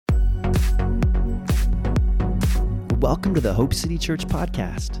Welcome to the Hope City Church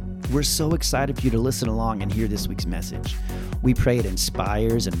podcast. We're so excited for you to listen along and hear this week's message. We pray it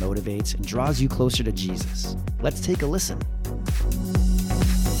inspires and motivates and draws you closer to Jesus. Let's take a listen.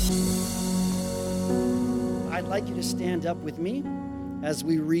 I'd like you to stand up with me as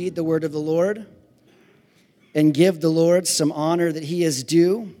we read the word of the Lord and give the Lord some honor that he is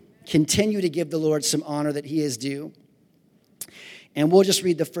due. Continue to give the Lord some honor that he is due. And we'll just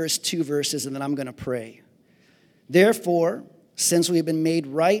read the first two verses and then I'm going to pray. Therefore, since we have been made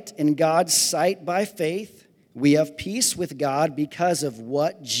right in God's sight by faith, we have peace with God because of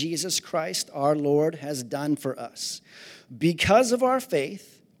what Jesus Christ our Lord has done for us. Because of our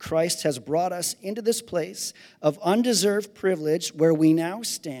faith, Christ has brought us into this place of undeserved privilege where we now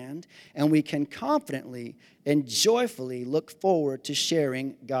stand, and we can confidently and joyfully look forward to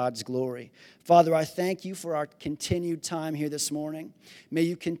sharing God's glory. Father, I thank you for our continued time here this morning. May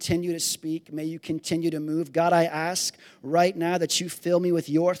you continue to speak. May you continue to move. God, I ask right now that you fill me with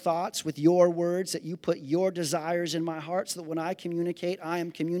your thoughts, with your words, that you put your desires in my heart so that when I communicate, I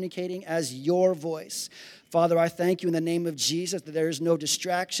am communicating as your voice. Father, I thank you in the name of Jesus that there is no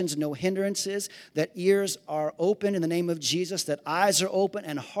distractions, no hindrances, that ears are open in the name of Jesus, that eyes are open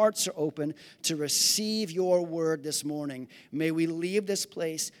and hearts are open to receive your word this morning. May we leave this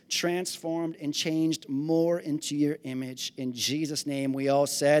place transformed and changed more into your image. In Jesus' name, we all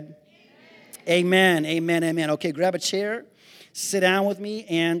said, amen, amen, amen. Okay, grab a chair, sit down with me,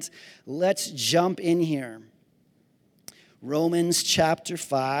 and let's jump in here. Romans chapter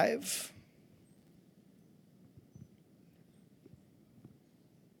 5.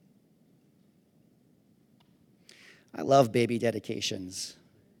 I love baby dedications.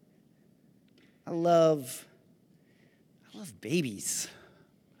 I love babies.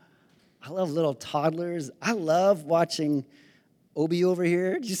 I love little toddlers. I love watching Obi over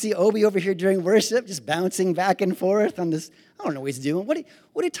here. Did you see Obi over here during worship, just bouncing back and forth on this? I don't know what he's doing. What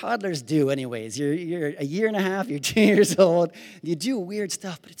do toddlers do anyways? You're a year and a half, you're 2 years old. You do weird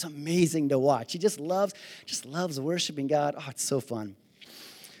stuff, but it's amazing to watch. He just loves worshiping God. Oh, it's so fun.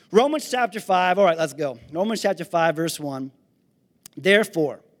 Romans chapter 5. All right, let's go. Romans chapter 5, verse 1.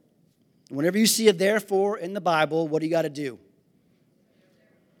 Therefore, whenever you see a therefore in the Bible, what do you got to do?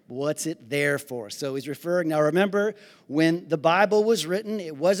 What's it there for? So he's referring, now remember, when the Bible was written,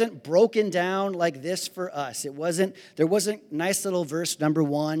 it wasn't broken down like this for us. There wasn't nice little verse number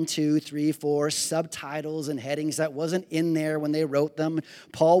 1, 2, 3, 4, subtitles and headings. That wasn't in there when they wrote them.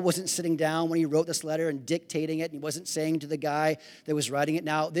 Paul wasn't sitting down when he wrote this letter and dictating it. And he wasn't saying to the guy that was writing it,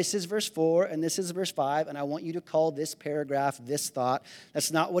 now this is verse 4 and this is verse 5, and I want you to call this paragraph this thought.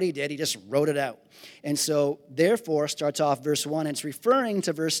 That's not what he did. He just wrote it out. And so, therefore, starts off verse 1, and it's referring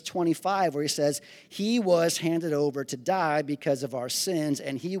to verse 25, where he says, he was handed over to die because of our sins,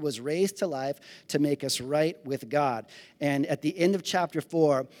 and he was raised to life to make us right with God. And at the end of chapter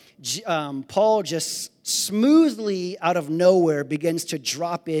 4, Paul just smoothly out of nowhere begins to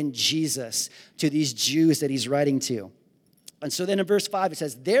drop in Jesus to these Jews that he's writing to. And so then in verse 5, it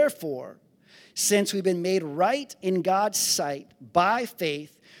says, therefore, since we've been made right in God's sight by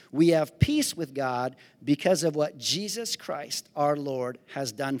faith, we have peace with God because of what Jesus Christ, our Lord,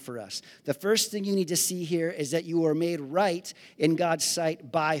 has done for us. The first thing you need to see here is that you are made right in God's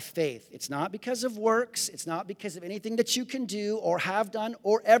sight by faith. It's not because of works. It's not because of anything that you can do or have done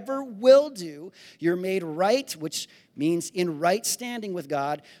or ever will do. You're made right, which means in right standing with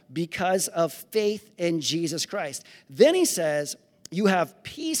God, because of faith in Jesus Christ. Then he says, you have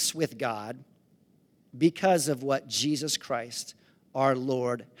peace with God because of what Jesus Christ, our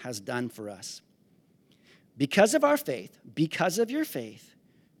Lord, has done for us. Because of our faith, because of your faith,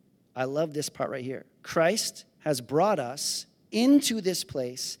 I love this part right here. Christ has brought us into this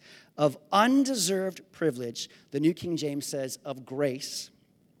place of undeserved privilege. The New King James says of grace,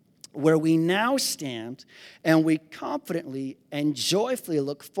 where we now stand and we confidently and joyfully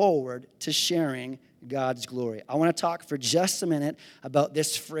look forward to sharing God's glory. I want to talk for just a minute about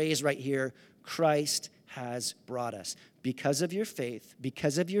this phrase right here, Christ has brought us. Because of your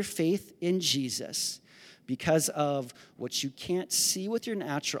faith in Jesus, because of what you can't see with your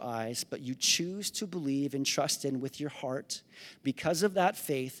natural eyes, but you choose to believe and trust in with your heart, because of that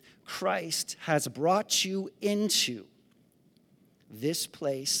faith, Christ has brought you into this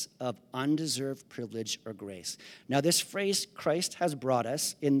place of undeserved privilege or grace. Now, this phrase, Christ has brought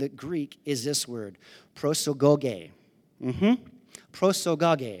us, in the Greek is this word, prosogoge.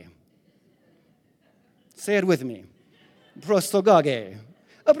 Prosogoge. Say it with me. Prosogoge.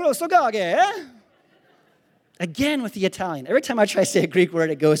 Prosogoge. Again with the Italian. Every time I try to say a Greek word,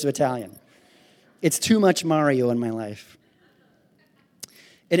 it goes to Italian. It's too much Mario in my life.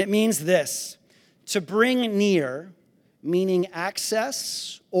 And it means this, to bring near, meaning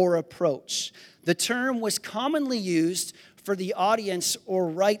access or approach. The term was commonly used for the audience or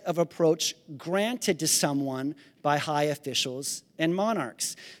right of approach granted to someone by high officials and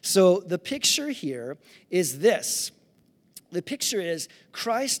monarchs. So the picture here is this. The picture is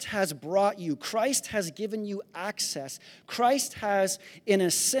Christ has brought you, Christ has given you access. Christ has, in a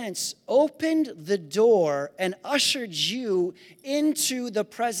sense, opened the door and ushered you into the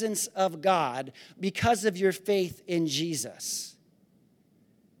presence of God because of your faith in Jesus.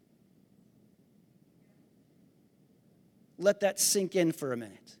 Let that sink in for a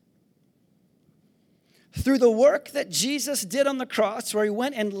minute. Through the work that Jesus did on the cross, where he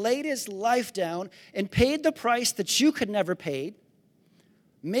went and laid his life down and paid the price that you could never pay,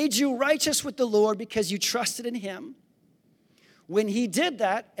 made you righteous with the Lord because you trusted in him. When he did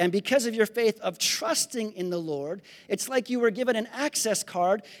that, and because of your faith of trusting in the Lord, it's like you were given an access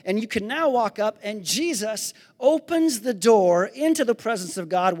card, and you can now walk up, and Jesus opens the door into the presence of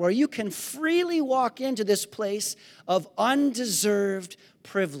God where you can freely walk into this place of undeserved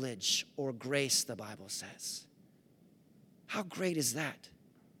privilege or grace, the Bible says. How great is that?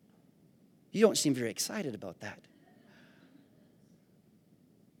 You don't seem very excited about that.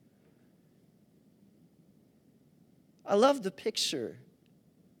 I love the picture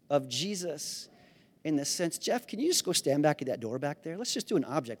of Jesus in the sense, Jeff, can you just go stand back at that door back there? Let's just do an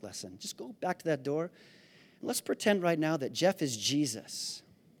object lesson. Just go back to that door. Let's pretend right now that Jeff is Jesus.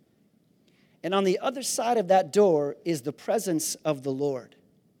 And on the other side of that door is the presence of the Lord.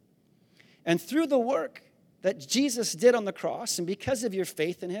 And through the work that Jesus did on the cross, and because of your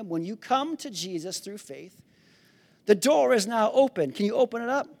faith in him, when you come to Jesus through faith, the door is now open. Can you open it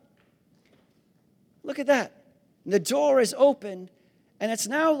up? Look at that. The door is open, and it's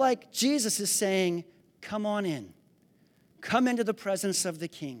now like Jesus is saying, come on in. Come into the presence of the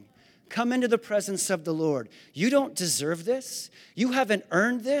King. Come into the presence of the Lord. You don't deserve this. You haven't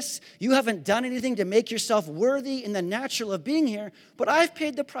earned this. You haven't done anything to make yourself worthy in the natural of being here, but I've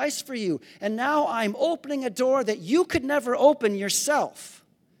paid the price for you, and now I'm opening a door that you could never open yourself.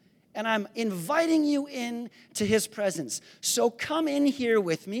 And I'm inviting you in to his presence. So come in here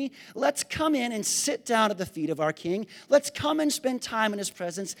with me. Let's come in and sit down at the feet of our King. Let's come and spend time in his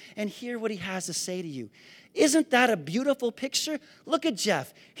presence and hear what he has to say to you. Isn't that a beautiful picture? Look at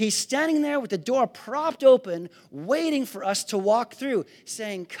Jeff. He's standing there with the door propped open, waiting for us to walk through,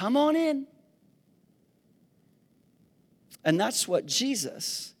 saying, come on in. And that's what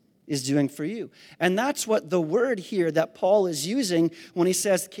Jesus is doing for you. And that's what the word here that Paul is using when he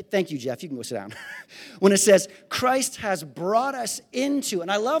says, thank you, Jeff, you can go sit down. When it says, Christ has brought us into, and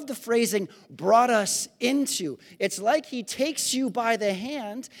I love the phrasing, brought us into. It's like he takes you by the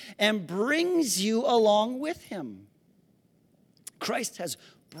hand and brings you along with him. Christ has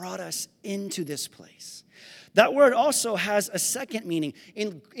brought us into this place. That word also has a second meaning.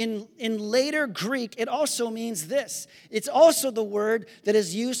 In later Greek, it also means this. It's also the word that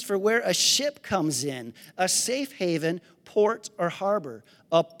is used for where a ship comes in, a safe haven, port, or harbor,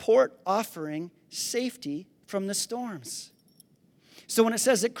 a port offering safety from the storms. So when it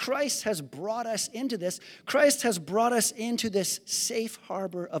says that Christ has brought us into this, Christ has brought us into this safe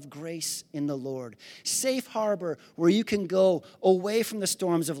harbor of grace in the Lord. Safe harbor where you can go away from the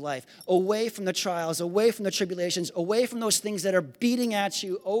storms of life, away from the trials, away from the tribulations, away from those things that are beating at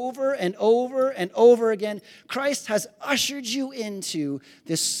you over and over and over again. Christ has ushered you into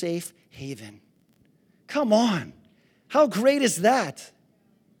this safe haven. Come on. How great is that?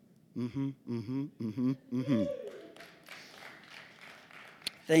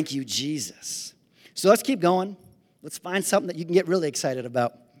 Thank you, Jesus. So let's keep going. Let's find something that you can get really excited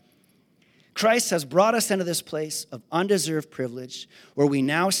about. Christ has brought us into this place of undeserved privilege where we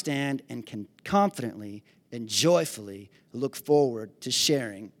now stand and can confidently and joyfully look forward to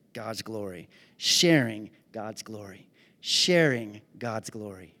sharing God's glory. Sharing God's glory. Sharing God's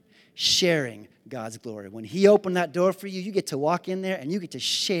glory. Sharing God's glory. When he opened that door for you, you get to walk in there and you get to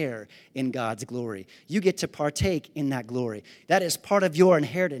share in God's glory. You get to partake in that glory. That is part of your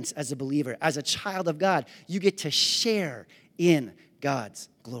inheritance as a believer. As a child of God, you get to share in God's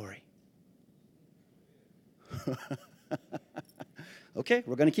glory. Okay,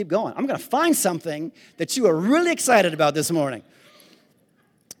 we're going to keep going. I'm going to find something that you are really excited about this morning.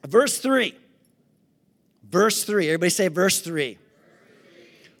 Verse 3. Verse 3. Everybody say verse 3.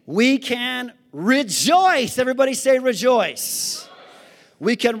 We can rejoice. Everybody say rejoice.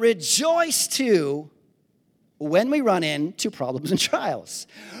 We can rejoice too when we run into problems and trials.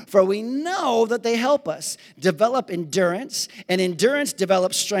 For we know that they help us develop endurance, and endurance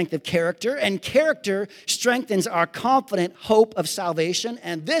develops strength of character, and character strengthens our confident hope of salvation,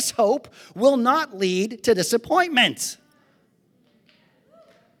 and this hope will not lead to disappointment.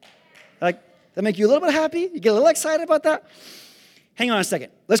 That make you a little bit happy? You get a little excited about that? Hang on a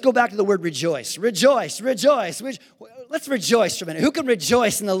second. Let's go back to the word rejoice. Rejoice, rejoice. Let's rejoice for a minute. Who can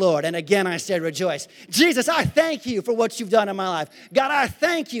rejoice in the Lord? And again, I said rejoice. Jesus, I thank you for what you've done in my life. God, I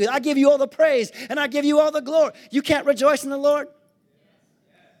thank you. I give you all the praise and I give you all the glory. You can't rejoice in the Lord?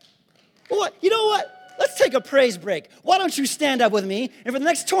 What? You know what? Let's take a praise break. Why don't you stand up with me? And for the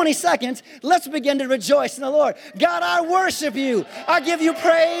next 20 seconds, let's begin to rejoice in the Lord. God, I worship you. I give you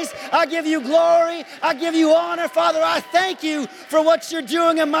praise. I give you glory. I give you honor. Father, I thank you for what you're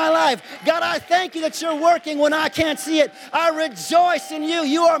doing in my life. God, I thank you that you're working when I can't see it. I rejoice in you.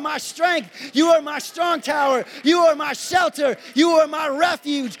 You are my strength. You are my strong tower. You are my shelter. You are my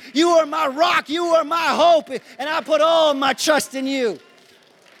refuge. You are my rock. You are my hope. And I put all my trust in you.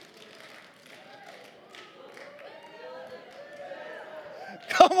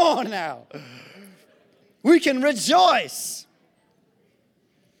 Come on now. We can rejoice.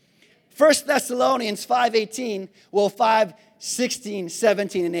 1 Thessalonians 5:18, 5:16,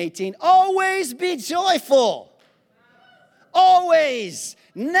 17, and 18. Always be joyful. Always.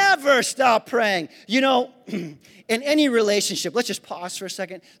 Never stop praying. You know, in any relationship, let's just pause for a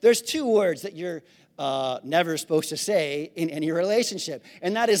second. There's two words that you're never supposed to say in any relationship.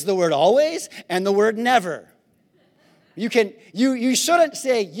 And that is the word always and the word never. You shouldn't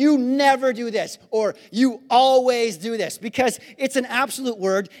say you never do this or you always do this because it's an absolute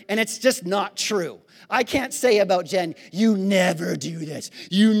word and it's just not true. I can't say about Jen, you never do this,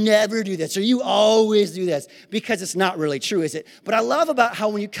 you never do this, or you always do this because it's not really true, is it? But I love about how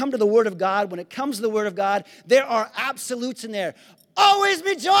when you come to the Word of God, when it comes to the Word of God, there are absolutes in there. Always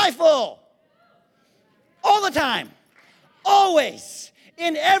be joyful. All the time. Always.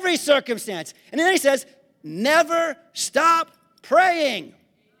 In every circumstance. And then he says, never stop praying.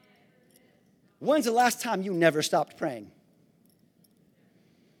 When's the last time you never stopped praying?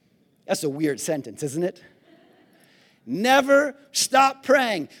 That's a weird sentence, isn't it? Never stop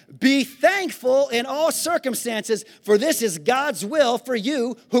praying. Be thankful in all circumstances, for this is God's will for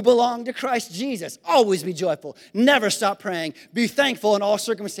you who belong to Christ Jesus. Always be joyful. Never stop praying. Be thankful in all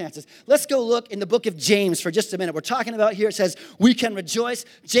circumstances. Let's go look in the book of James for just a minute. We're talking about here, it says, we can rejoice.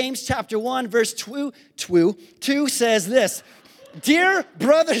 James chapter 1, verse 2 says this, dear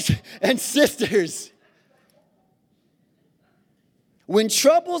brothers and sisters, when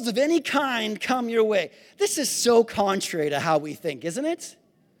troubles of any kind come your way. This is so contrary to how we think, isn't it?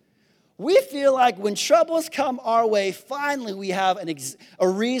 We feel like when troubles come our way, finally we have a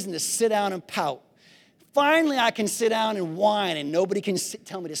reason to sit down and pout. Finally I can sit down and whine and nobody can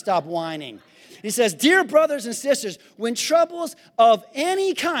tell me to stop whining. He says, dear brothers and sisters, when troubles of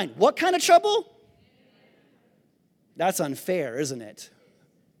any kind, what kind of trouble? That's unfair, isn't it?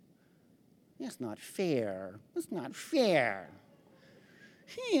 That's not fair. That's not fair.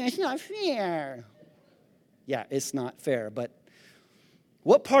 It's not fair. Yeah, it's not fair. But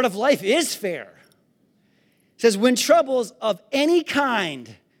what part of life is fair? It says, when troubles of any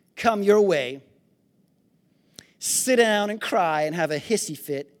kind come your way, sit down and cry and have a hissy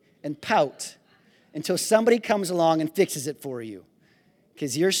fit and pout until somebody comes along and fixes it for you.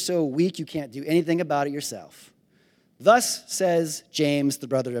 Because you're so weak you can't do anything about it yourself. Thus says James, the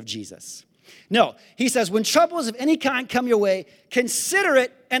brother of Jesus. No, he says, when troubles of any kind come your way, consider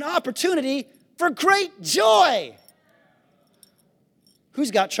it an opportunity for great joy.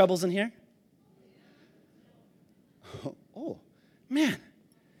 Who's got troubles in here? Oh, man.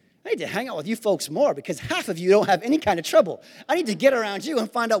 I need to hang out with you folks more because half of you don't have any kind of trouble. I need to get around you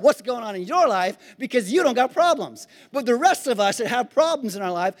and find out what's going on in your life because you don't got problems. But the rest of us that have problems in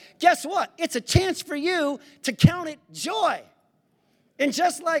our life, guess what? It's a chance for you to count it joy. And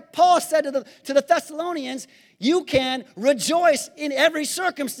just like Paul said to the Thessalonians, you can rejoice in every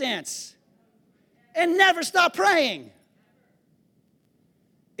circumstance and never stop praying.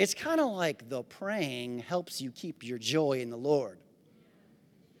 It's kind of like the praying helps you keep your joy in the Lord.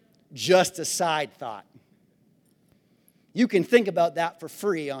 Just a side thought. You can think about that for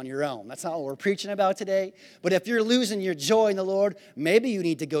free on your own. That's not what we're preaching about today. But if you're losing your joy in the Lord, maybe you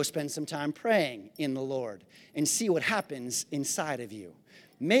need to go spend some time praying in the Lord and see what happens inside of you.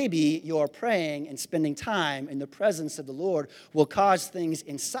 Maybe your praying and spending time in the presence of the Lord will cause things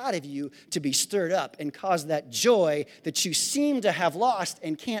inside of you to be stirred up and cause that joy that you seem to have lost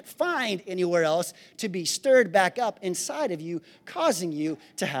and can't find anywhere else to be stirred back up inside of you, causing you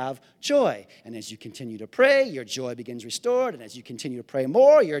to have joy. And as you continue to pray, your joy begins restored. And as you continue to pray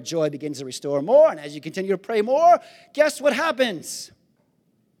more, your joy begins to restore more. And as you continue to pray more, guess what happens?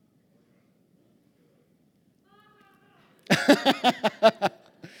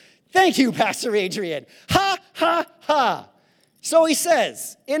 Thank you, Pastor Adrian. Ha, ha, ha. So he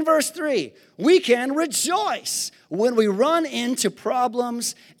says in verse 3, we can rejoice when we run into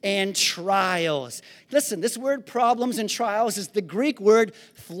problems and trials. Listen, this word problems and trials is the Greek word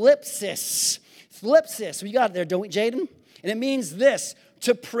thlipsis. Thlipsis, we got it there, don't we, Jaden? And it means this.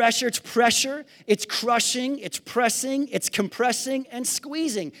 To pressure, it's crushing, it's pressing, it's compressing, and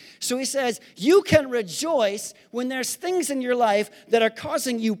squeezing. So he says, you can rejoice when there's things in your life that are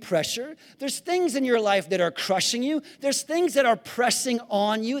causing you pressure. There's things in your life that are crushing you. There's things that are pressing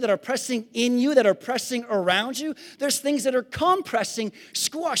on you, that are pressing in you, that are pressing around you. There's things that are compressing,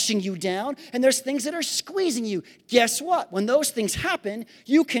 squashing you down, and there's things that are squeezing you. Guess what? When those things happen,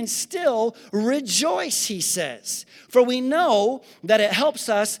 you can still rejoice, he says. For we know that it helps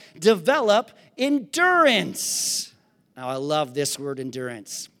us develop endurance. Now, I love this word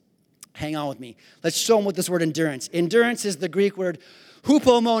endurance. Hang on with me. Let's show them what this word endurance. Endurance is the Greek word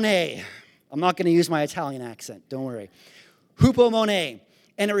hupomone. I'm not going to use my Italian accent. Don't worry. Hupomone.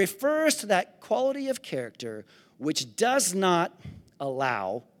 And it refers to that quality of character which does not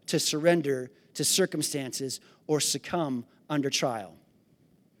allow to surrender to circumstances or succumb under trial.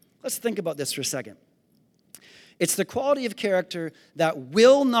 Let's think about this for a second. It's the quality of character that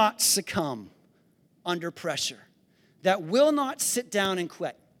will not succumb under pressure, that will not sit down and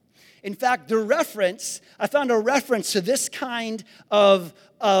quit. In fact, I found a reference to this kind of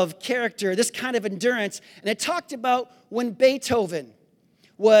character, this kind of endurance, and it talked about when Beethoven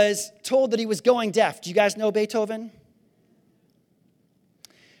was told that he was going deaf. Do you guys know Beethoven?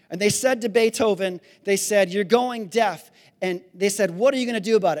 And they said to Beethoven, they said, you're going deaf. And they said, what are you going to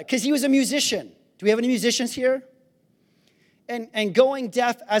do about it? Because he was a musician. Do we have any musicians here? And going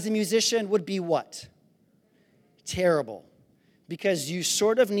deaf as a musician would be what? Terrible. Because you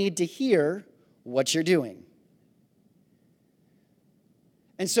sort of need to hear what you're doing.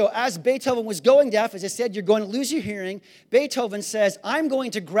 And so as Beethoven was going deaf, as I said, you're going to lose your hearing. Beethoven says, I'm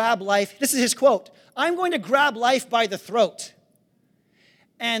going to grab life. This is his quote. I'm going to grab life by the throat.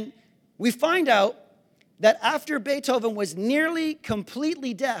 And we find out that after Beethoven was nearly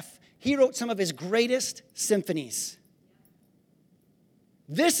completely deaf, he wrote some of his greatest symphonies.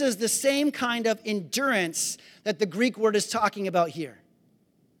 This is the same kind of endurance that the Greek word is talking about here.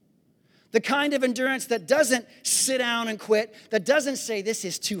 The kind of endurance that doesn't sit down and quit, that doesn't say, this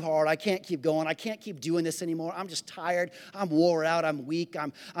is too hard, I can't keep going, I can't keep doing this anymore, I'm just tired, I'm wore out, I'm weak,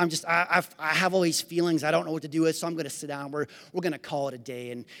 I have all these feelings, I don't know what to do with, so I'm going to sit down, we're going to call it a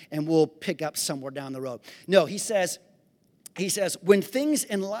day, and we'll pick up somewhere down the road. No, he says, when things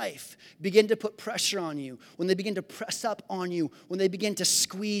in life begin to put pressure on you, when they begin to press up on you, when they begin to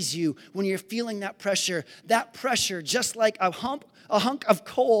squeeze you, when you're feeling that pressure, just like a hunk of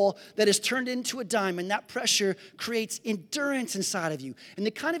coal that is turned into a diamond, that pressure creates endurance inside of you. And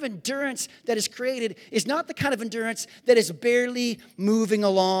the kind of endurance that is created is not the kind of endurance that is barely moving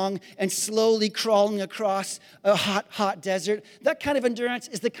along and slowly crawling across a hot desert. That kind of endurance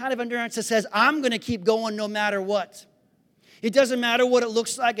is the kind of endurance that says, I'm going to keep going no matter what. It doesn't matter what it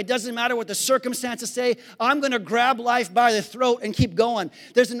looks like. It doesn't matter what the circumstances say. I'm going to grab life by the throat and keep going.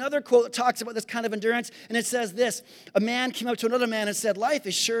 There's another quote that talks about this kind of endurance, and it says this. A man came up to another man and said, life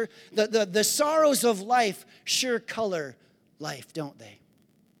is sure, the sorrows of life sure color life, don't they?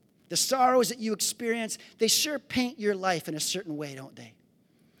 The sorrows that you experience, they sure paint your life in a certain way, don't they?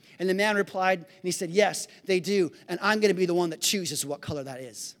 And the man replied, and he said, yes, they do, and I'm going to be the one that chooses what color that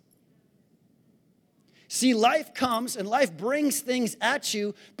is. See, life comes and life brings things at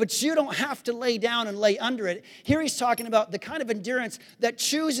you, but you don't have to lay down and lay under it. Here he's talking about the kind of endurance that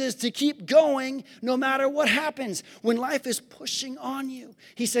chooses to keep going no matter what happens. When life is pushing on you,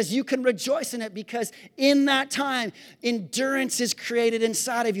 he says you can rejoice in it because in that time, endurance is created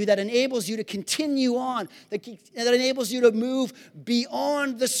inside of you that enables you to continue on, that enables you to move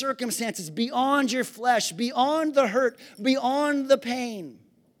beyond the circumstances, beyond your flesh, beyond the hurt, beyond the pain.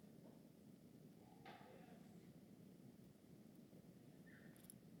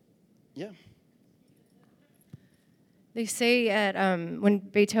 Yeah. They say when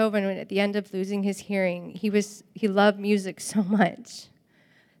Beethoven, at the end of losing his hearing, he loved music so much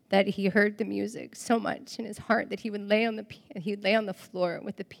that he heard the music so much in his heart that he would lay on the floor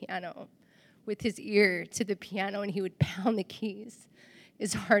with the piano, with his ear to the piano, and he would pound the keys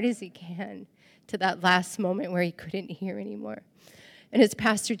as hard as he can to that last moment where he couldn't hear anymore. And as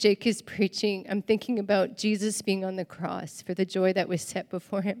Pastor Jake is preaching, I'm thinking about Jesus being on the cross for the joy that was set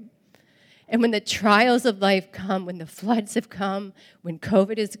before him. And when the trials of life come, when the floods have come, when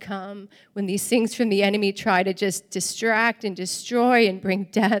COVID has come, when these things from the enemy try to just distract and destroy and bring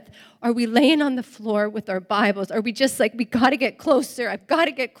death, are we laying on the floor with our Bibles? Are we just like, we got to get closer. I've got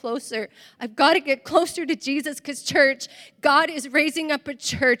to get closer. I've got to get closer to Jesus, because church, God is raising up a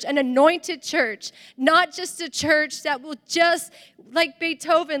church, an anointed church, not just a church that will just, like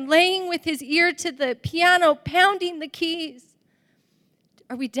Beethoven, laying with his ear to the piano, pounding the keys.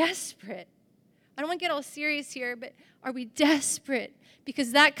 Are we desperate? I don't want to get all serious here, but are we desperate?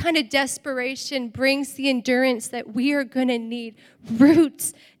 Because that kind of desperation brings the endurance that we are going to need.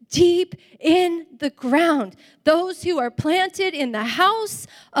 Roots deep in the ground. Those who are planted in the house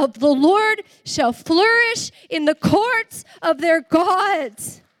of the Lord shall flourish in the courts of their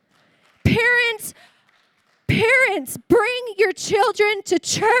gods. Parents, bring your children to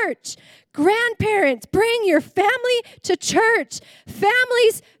church. Grandparents, bring your family to church.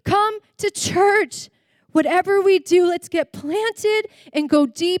 Families, come to church. Whatever we do, let's get planted and go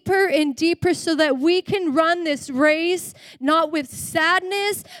deeper and deeper so that we can run this race, not with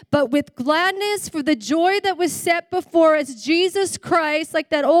sadness, but with gladness, for the joy that was set before us, Jesus Christ, like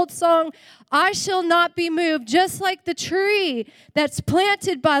that old song, I shall not be moved, just like the tree that's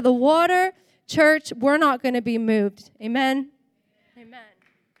planted by the water. Church, we're not going to be moved. Amen? Amen.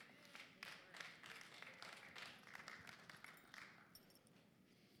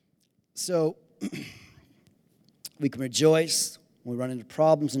 So we can rejoice when we run into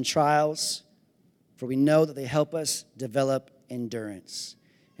problems and trials, for we know that they help us develop endurance.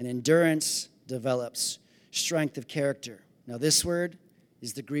 And endurance develops strength of character. Now, this word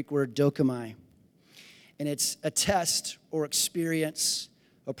is the Greek word dokamai, and it's a test or experience,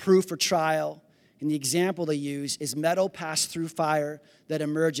 a proof or trial. And the example they use is metal passed through fire that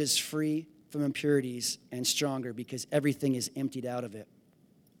emerges free from impurities and stronger because everything is emptied out of it.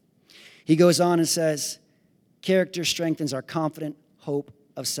 He goes on and says, character strengthens our confident hope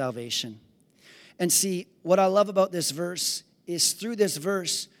of salvation. And see, what I love about this verse is through this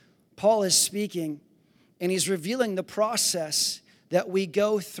verse, Paul is speaking and he's revealing the process that we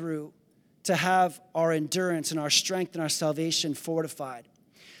go through to have our endurance and our strength and our salvation fortified.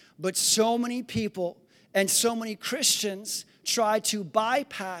 But so many people and so many Christians try to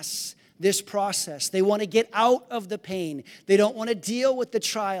bypass this process. They want to get out of the pain. They don't want to deal with the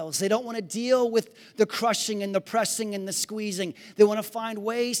trials. They don't want to deal with the crushing and the pressing and the squeezing. They want to find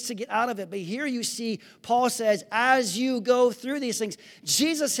ways to get out of it. But here you see, Paul says, as you go through these things,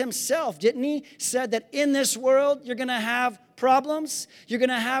 Jesus himself, didn't he, said that in this world you're going to have problems, you're going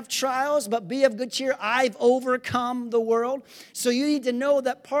to have trials, but be of good cheer. I've overcome the world. So you need to know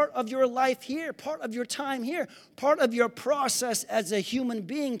that part of your life here, part of your time here, part of your process as a human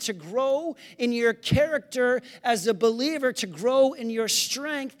being to grow in your character as a believer, to grow in your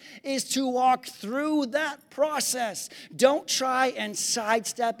strength, is to walk through that process. Don't try and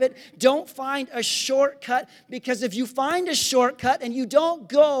sidestep it. Don't find a shortcut, because if you find a shortcut and you don't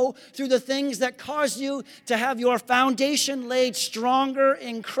go through the things that cause you to have your foundation laid stronger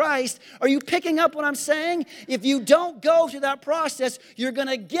in Christ, are you picking up what I'm saying? If you don't go through that process, you're going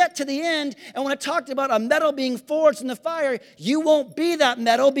to get to the end. And when I talked about a metal being forged in the fire, you won't be that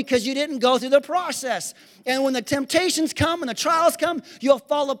metal because you didn't go through the process. And when the temptations come and the trials come, you'll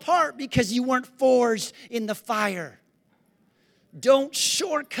fall apart because you weren't forged in the fire. Don't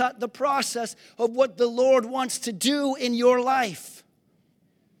shortcut the process of what the Lord wants to do in your life.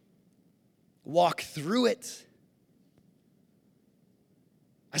 Walk through it.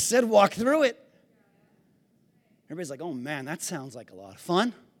 I said walk through it. Everybody's like, oh man, that sounds like a lot of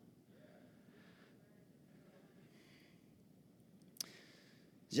fun.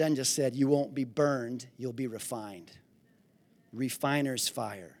 Jen just said, you won't be burned, you'll be refined. Refiner's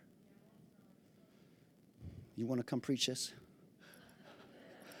fire. You want to come preach this?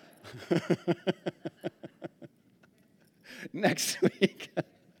 Next week.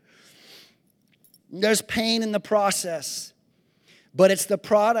 There's pain in the process, but it's the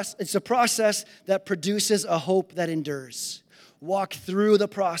process that produces a hope that endures. Walk through the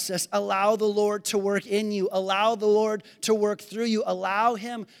process. Allow the Lord to work in you. Allow the Lord to work through you. Allow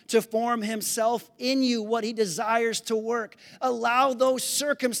him to form himself in you, what he desires to work. Allow those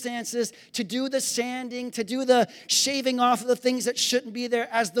circumstances to do the sanding, to do the shaving off of the things that shouldn't be there.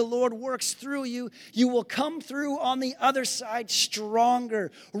 As the Lord works through you, you will come through on the other side stronger.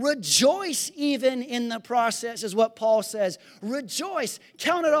 Rejoice even in the process is what Paul says. Rejoice.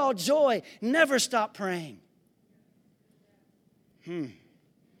 Count it all joy. Never stop praying. And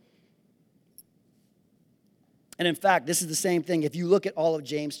in fact, this is the same thing. If you look at all of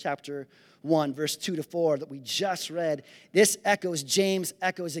James chapter 1, verse 2 to 4 that we just read, James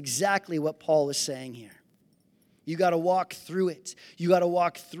echoes exactly what Paul is saying here. You got to walk through it. You got to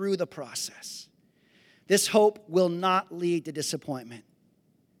walk through the process. This hope will not lead to disappointment.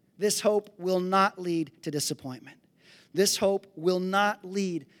 This hope will not lead to disappointment. This hope will not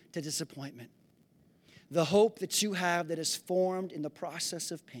lead to disappointment. The hope that you have that is formed in the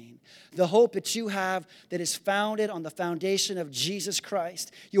process of pain. The hope that you have that is founded on the foundation of Jesus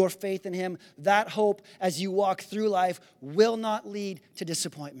Christ, your faith in him. That hope as you walk through life will not lead to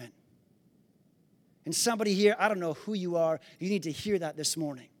disappointment. And somebody here, I don't know who you are, you need to hear that this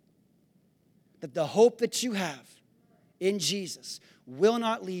morning. That the hope that you have in Jesus will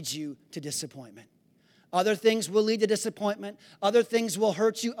not lead you to disappointment. Other things will lead to disappointment. Other things will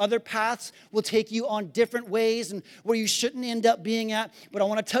hurt you. Other paths will take you on different ways and where you shouldn't end up being at. But I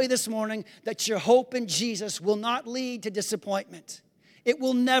want to tell you this morning that your hope in Jesus will not lead to disappointment. It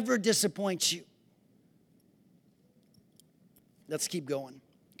will never disappoint you. Let's keep going.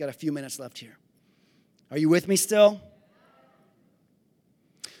 Got a few minutes left here. Are you with me still?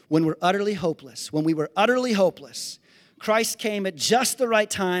 When we were utterly hopeless, Christ came at just the right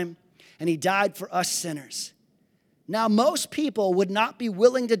time, and he died for us sinners. Now, most people would not be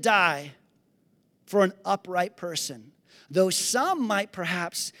willing to die for an upright person, though some might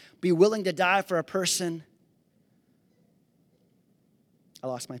perhaps be willing to die for a person. I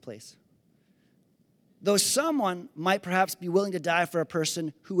lost my place. Though someone might perhaps be willing to die for a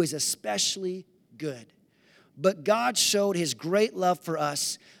person who is especially good. But God showed his great love for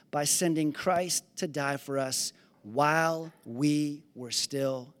us by sending Christ to die for us while we were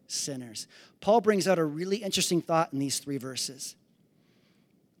still sinners. Paul brings out a really interesting thought in these 3 verses.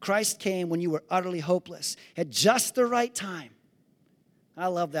 Christ came when you were utterly hopeless at just the right time. I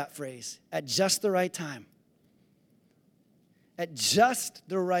love that phrase, at just the right time. At just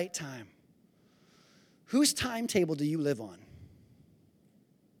the right time. Whose timetable do you live on?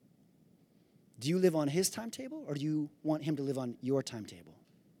 Do you live on his timetable, or do you want him to live on your timetable?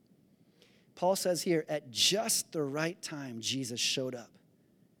 Paul says here, at just the right time, Jesus showed up.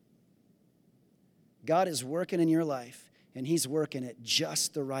 God is working in your life, and he's working at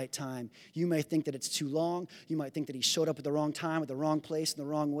just the right time. You may think that it's too long. You might think that he showed up at the wrong time, at the wrong place, in the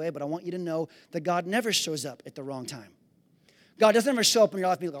wrong way, but I want you to know that God never shows up at the wrong time. God doesn't ever show up in your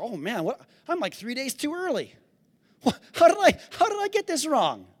life and be like, oh man, I'm like 3 days too early. How did I get this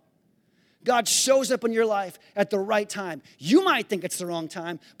wrong? God shows up in your life at the right time. You might think it's the wrong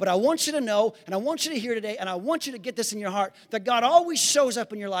time, but I want you to know, and I want you to hear today, and I want you to get this in your heart, that God always shows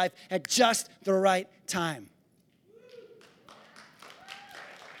up in your life at just the right time.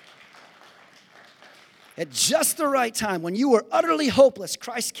 At just the right time, when you were utterly hopeless,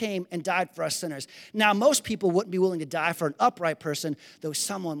 Christ came and died for us sinners. Now, most people wouldn't be willing to die for an upright person, though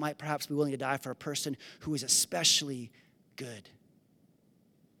someone might perhaps be willing to die for a person who is especially good.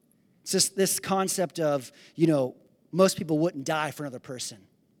 It's just this concept of, most people wouldn't die for another person.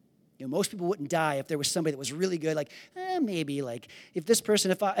 Most people wouldn't die if there was somebody that was really good, maybe, if this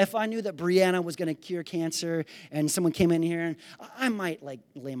person, if I knew that Brianna was going to cure cancer and someone came in here, and I might,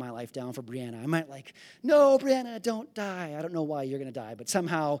 lay my life down for Brianna. I might, no, Brianna, don't die. I don't know why you're going to die, but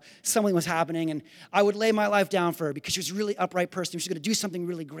somehow something was happening, and I would lay my life down for her because she was a really upright person. She was going to do something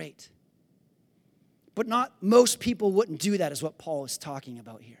really great. But not most people wouldn't do that, is what Paul is talking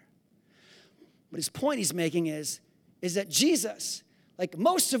about here. But his point he's making is that Jesus,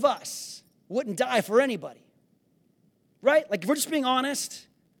 most of us, wouldn't die for anybody. Right? If we're just being honest,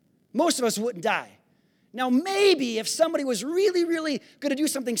 most of us wouldn't die. Now, maybe if somebody was really, really going to do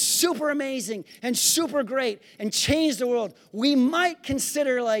something super amazing and super great and change the world, we might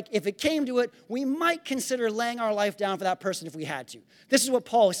consider, if it came to it, we might consider laying our life down for that person if we had to. This is what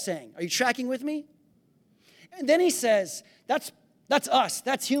Paul is saying. Are you tracking with me? And then he says, that's us.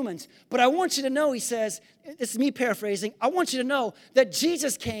 That's humans. But I want you to know, he says, this is me paraphrasing, I want you to know that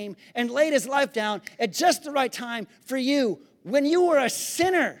Jesus came and laid his life down at just the right time for you. When you were a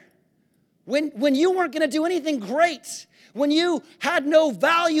sinner, when you weren't going to do anything great, when you had no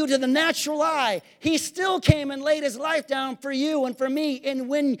value to the natural eye, he still came and laid his life down for you and for me. And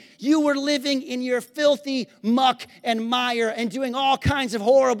when you were living in your filthy muck and mire and doing all kinds of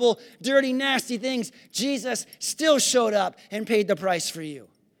horrible, dirty, nasty things, Jesus still showed up and paid the price for you.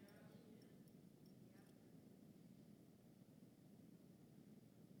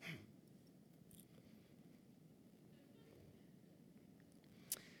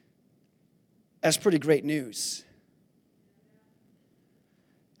 That's pretty great news.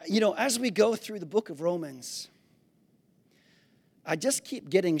 As we go through the book of Romans, I just keep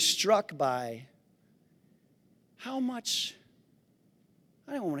getting struck by how much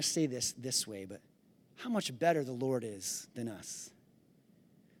I don't want to say this way, but how much better the Lord is than us.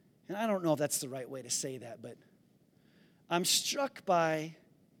 And I don't know if that's the right way to say that, but I'm struck by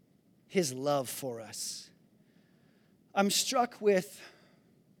his love for us. I'm struck with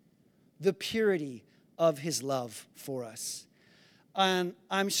the purity of his love for us.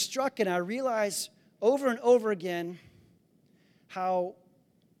 I'm struck and I realize over and over again how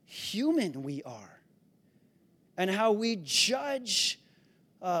human we are and how we judge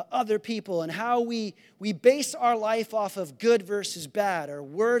other people and how we base our life off of good versus bad or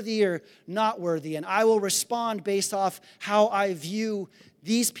worthy or not worthy. And I will respond based off how I view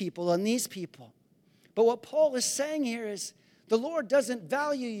these people and these people. But what Paul is saying here is the Lord doesn't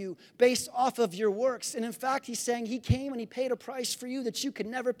value you based off of your works. And in fact, he's saying he came and he paid a price for you that you could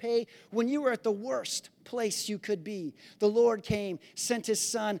never pay when you were at the worst place you could be. The Lord came, sent his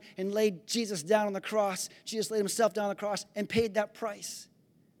son, and laid Jesus down on the cross. Jesus laid himself down on the cross and paid that price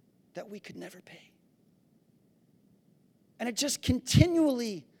that we could never pay. And it just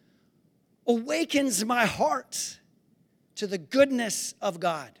continually awakens my heart to the goodness of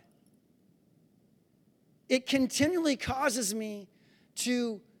God. It continually causes me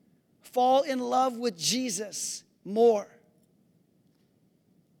to fall in love with Jesus more,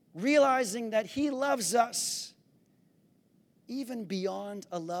 realizing that he loves us even beyond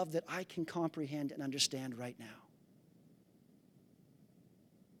a love that I can comprehend and understand right now.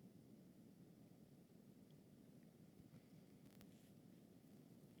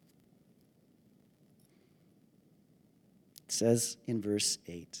 It says in verse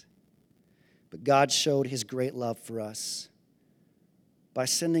 8, but God showed his great love for us by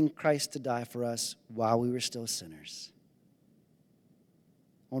sending Christ to die for us while we were still sinners.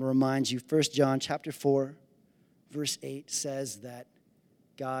 I want to remind you, 1 John chapter 4, verse 8 says that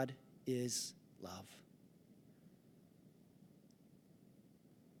God is love.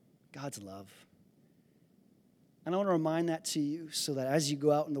 God's love. And I want to remind that to you so that as you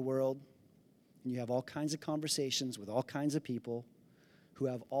go out in the world and you have all kinds of conversations with all kinds of people who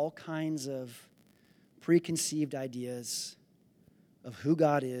have all kinds of preconceived ideas of who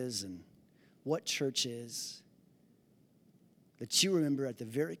God is and what church is, that you remember at the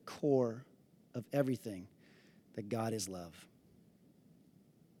very core of everything that God is love.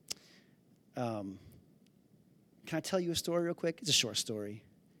 Can I tell you a story real quick? It's a short story.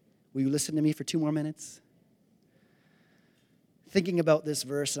 Will you listen to me for 2 more minutes? Thinking about this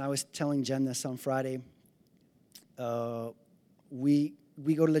verse, and I was telling Jen this on Friday,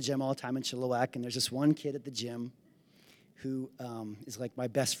 we go to the gym all the time in Chilliwack, and there's this one kid at the gym who is like my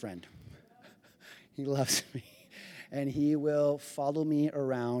best friend. He loves me. And he will follow me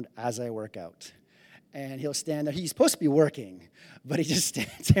around as I work out. And he'll stand there. He's supposed to be working, but he just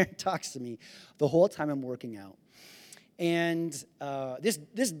stands there and talks to me the whole time I'm working out. And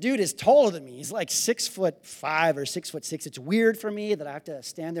this dude is taller than me. He's like 6'5" or 6'6". It's weird for me that I have to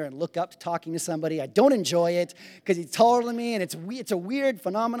stand there and look up to talking to somebody. I don't enjoy it because he's taller than me, and it's a weird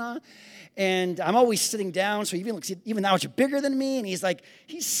phenomenon. And I'm always sitting down, so even now it's bigger than me, and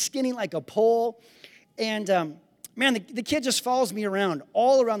he's skinny like a pole. And man, the kid just follows me around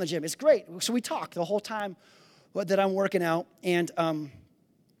all around the gym. It's great. So we talk the whole time that I'm working out, and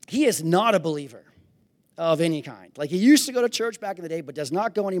he is not a believer of any kind. Like, he used to go to church back in the day, but does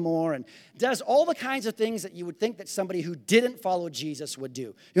not go anymore, and does all the kinds of things that you would think that somebody who didn't follow Jesus would do.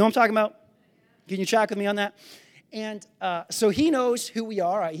 You know what I'm talking about? Can you track with me on that? And so he knows who we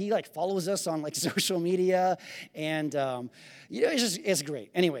are. He follows us on social media, and it's great.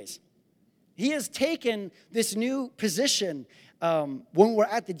 Anyways, he has taken this new position when we're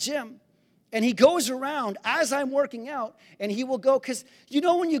at the gym. And he goes around as I'm working out, and he will go, because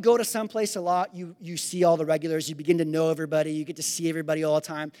when you go to someplace a lot, you see all the regulars, you begin to know everybody, you get to see everybody all the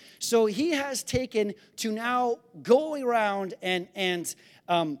time. So he has taken to now go around and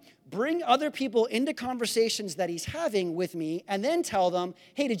bring other people into conversations that he's having with me, and then tell them,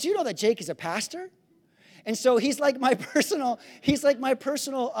 hey, did you know that Jake is a pastor? And so he's like my personal,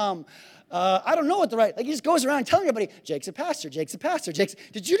 I don't know what the right, he just goes around telling everybody, Jake's a pastor.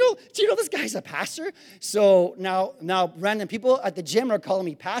 Did you know this guy's a pastor? So now random people at the gym are calling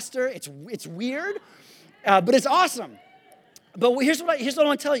me pastor. It's weird, but it's awesome. But here's what I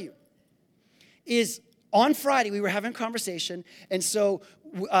want to tell you, is on Friday we were having a conversation, and so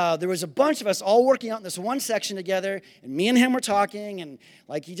there was a bunch of us all working out in this one section together, and me and him were talking, and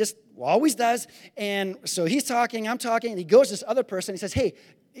he just always does. And so he's talking, I'm talking, and he goes to this other person, he says, hey,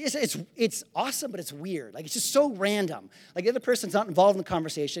 it's awesome, but it's weird. It's just so random. The other person's not involved in the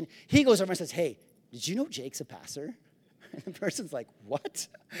conversation. He goes over and says, hey, did you know Jake's a pastor? And the person's like, what?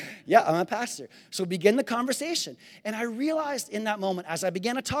 Yeah, I'm a pastor. So begin the conversation. And I realized in that moment, as I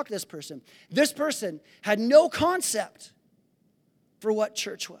began to talk to this person had no concept for what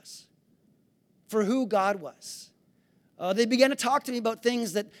church was, for who God was. They began to talk to me about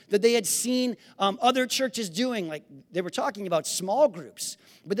things that they had seen other churches doing. Like, they were talking about small groups.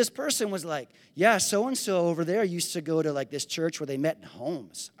 But this person was like, yeah, so-and-so over there used to go to like this church where they met in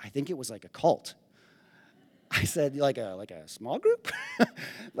homes. I think it was like a cult. I said, like a small group?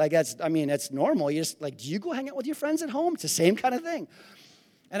 That's normal. You just, like, do you go hang out with your friends at home? It's the same kind of thing.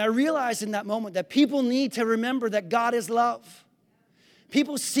 And I realized in that moment that people need to remember that God is love.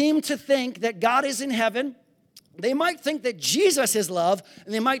 People seem to think that God is in heaven. They might think that Jesus is love,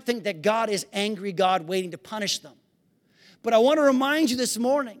 and they might think that God is angry God waiting to punish them. But I want to remind you this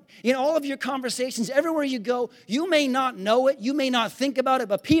morning, in all of your conversations, everywhere you go, you may not know it, you may not think about it,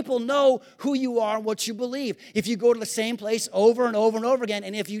 but people know who you are and what you believe. If you go to the same place over and over and over again,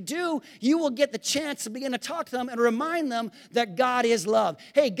 and if you do, you will get the chance to begin to talk to them and remind them that God is love.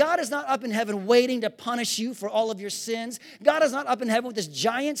 Hey, God is not up in heaven waiting to punish you for all of your sins. God is not up in heaven with this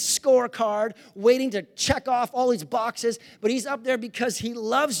giant scorecard waiting to check off all these boxes, but he's up there because he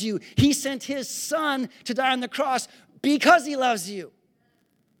loves you. He sent his son to die on the cross because he loves you.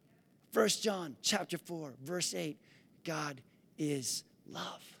 1 John chapter 4, verse 8, God is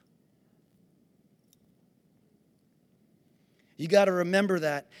love. You got to remember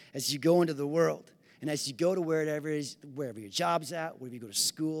that as you go into the world and as you go to wherever your job's at, wherever you go to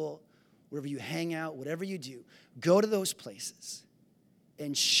school, wherever you hang out, whatever you do, go to those places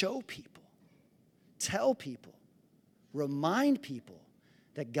and show people, tell people, remind people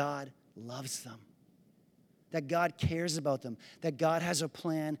that God loves them. That God cares about them, that God has a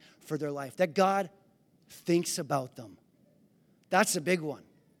plan for their life, that God thinks about them. That's a big one.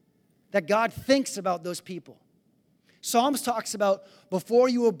 That God thinks about those people. Psalms talks about before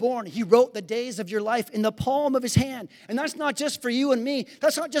you were born, he wrote the days of your life in the palm of his hand. And that's not just for you and me.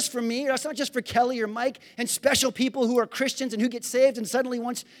 That's not just for me. That's not just for Kelly or Mike and special people who are Christians and who get saved. And suddenly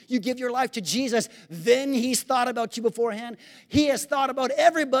once you give your life to Jesus, then he's thought about you beforehand. He has thought about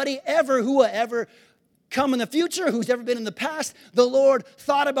everybody ever who will ever come in the future, who's ever been in the past. The Lord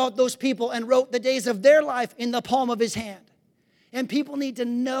thought about those people and wrote the days of their life in the palm of his hand. And people need to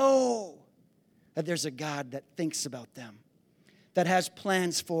know that there's a God that thinks about them, that has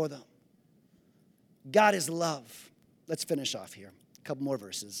plans for them. God is love. Let's finish off here. A couple more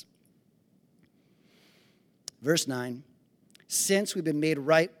verses. Verse 9, since we've been made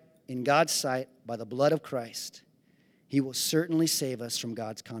right in God's sight by the blood of Christ, he will certainly save us from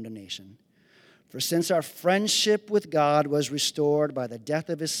God's condemnation. For since our friendship with God was restored by the death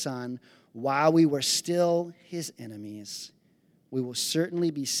of his Son, while we were still his enemies, we will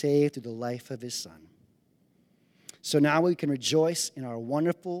certainly be saved through the life of his Son. So now we can rejoice in our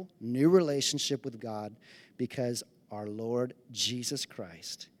wonderful new relationship with God because our Lord Jesus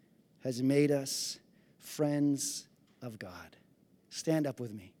Christ has made us friends of God. Stand up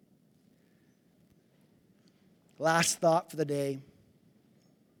with me. Last thought for the day.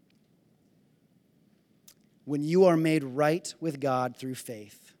 When you are made right with God through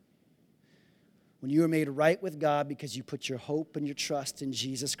faith, when you are made right with God because you put your hope and your trust in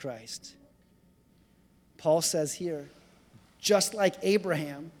Jesus Christ, Paul says here, just like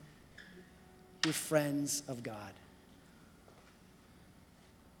Abraham, you're friends of God.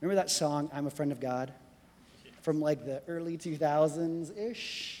 Remember that song, I'm a Friend of God? From like the early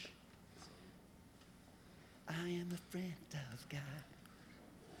 2000s-ish? I am a friend of God.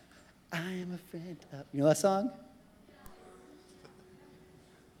 I am a friend of... You know that song?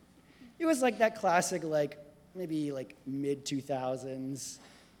 It was like that classic, like, maybe like mid-2000s,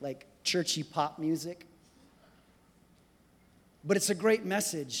 like churchy pop music. But it's a great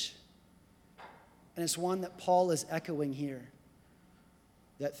message. And it's one that Paul is echoing here.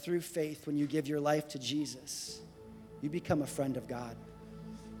 That through faith, when you give your life to Jesus, you become a friend of God.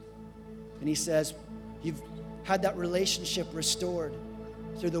 And he says, you've had that relationship restored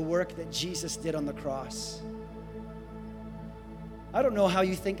through the work that Jesus did on the cross. I don't know how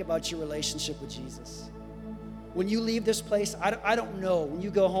you think about your relationship with Jesus. When you leave this place, I don't know. When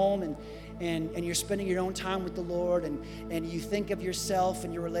you go home and you're spending your own time with the Lord and you think of yourself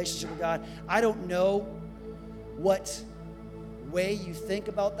and your relationship with God, I don't know what way you think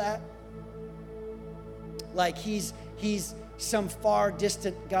about that. Like he's some far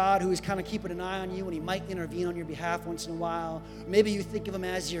distant God who is kind of keeping an eye on you and he might intervene on your behalf once in a while. Maybe you think of him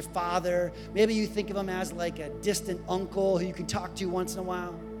as your father. Maybe you think of him as like a distant uncle who you can talk to once in a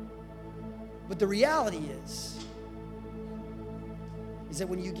while. But the reality is that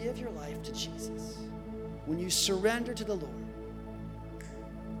when you give your life to Jesus, when you surrender to the Lord,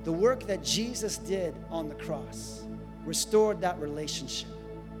 the work that Jesus did on the cross restored that relationship,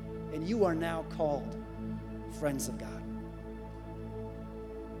 and you are now called friends of God.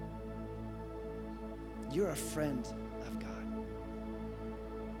 You're a friend of God.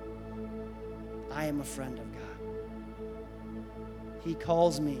 I am a friend of God. He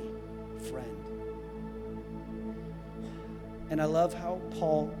calls me friend. And I love how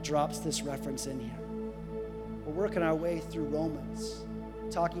Paul drops this reference in here. We're working our way through Romans,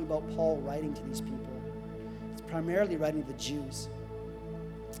 talking about Paul writing to these people. It's primarily writing to the Jews.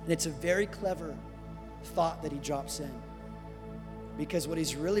 And it's a very clever thought that he drops in, because what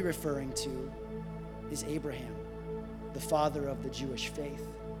he's really referring to is Abraham, the father of the Jewish faith.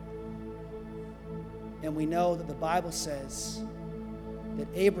 And we know that the Bible says that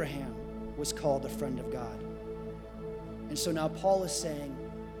Abraham was called a friend of God. And so now Paul is saying,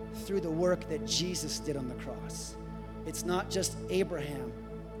 through the work that Jesus did on the cross, it's not just Abraham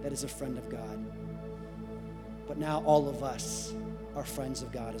that is a friend of God, but now all of us are friends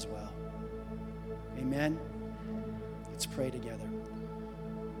of God as well. Amen? Let's pray together.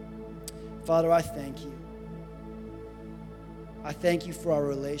 Father, I thank you. I thank you for our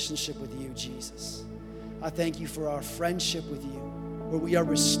relationship with you, Jesus. I thank you for our friendship with you, where we are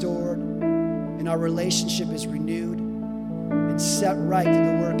restored and our relationship is renewed and set right through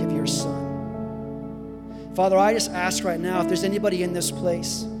the work of your Son. Father, I just ask right now if there's anybody in this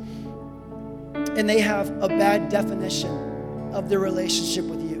place and they have a bad definition of their relationship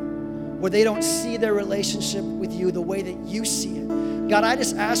with you, where they don't see their relationship with you the way that you see it. God, I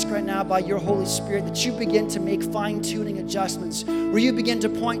just ask right now by your Holy Spirit that you begin to make fine-tuning adjustments, where you begin to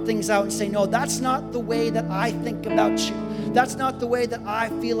point things out and say, no, that's not the way that I think about you. That's not the way that I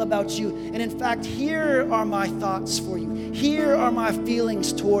feel about you. And in fact, here are my thoughts for you. Here are my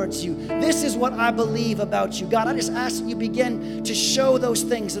feelings towards you. This is what I believe about you. God, I just ask that you begin to show those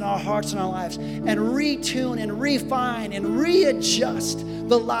things in our hearts and our lives and retune and refine and readjust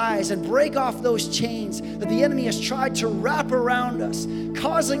the lies and break off those chains that the enemy has tried to wrap around us,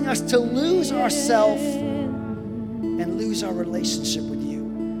 causing us to lose ourselves and lose our relationship with you.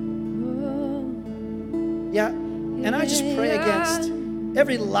 Yeah, and I just pray against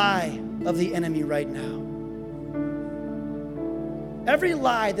every lie of the enemy right now. Every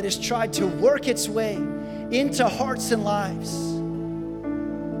lie that has tried to work its way into hearts and lives.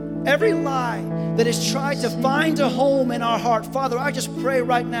 Every lie that has tried to find a home in our heart. Father, I just pray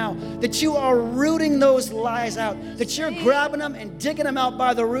right now that you are rooting those lies out, that you're grabbing them and digging them out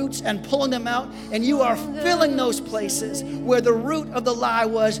by the roots and pulling them out, and you are filling those places where the root of the lie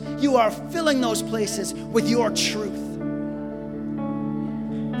was. You are filling those places with your truth.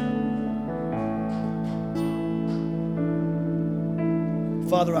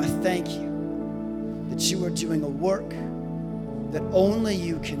 Father, I thank you that you are doing a work that only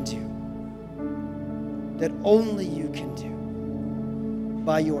you can do, that only you can do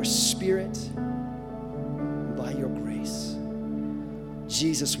by your Spirit and by your grace.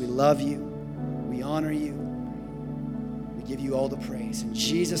 Jesus, we love you. We honor you. We give you all the praise. In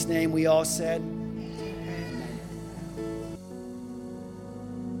Jesus' name we all said,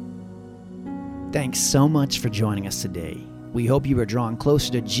 thanks so much for joining us today. We hope you are drawn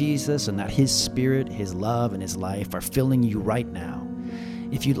closer to Jesus and that His Spirit, His love, and His life are filling you right now.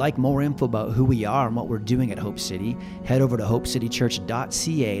 If you'd like more info about who we are and what we're doing at Hope City, head over to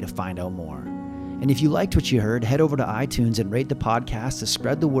hopecitychurch.ca to find out more. And if you liked what you heard, head over to iTunes and rate the podcast to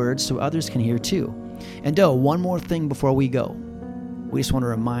spread the word so others can hear too. And one more thing before we go. We just want to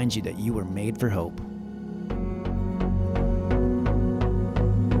remind you that you were made for hope.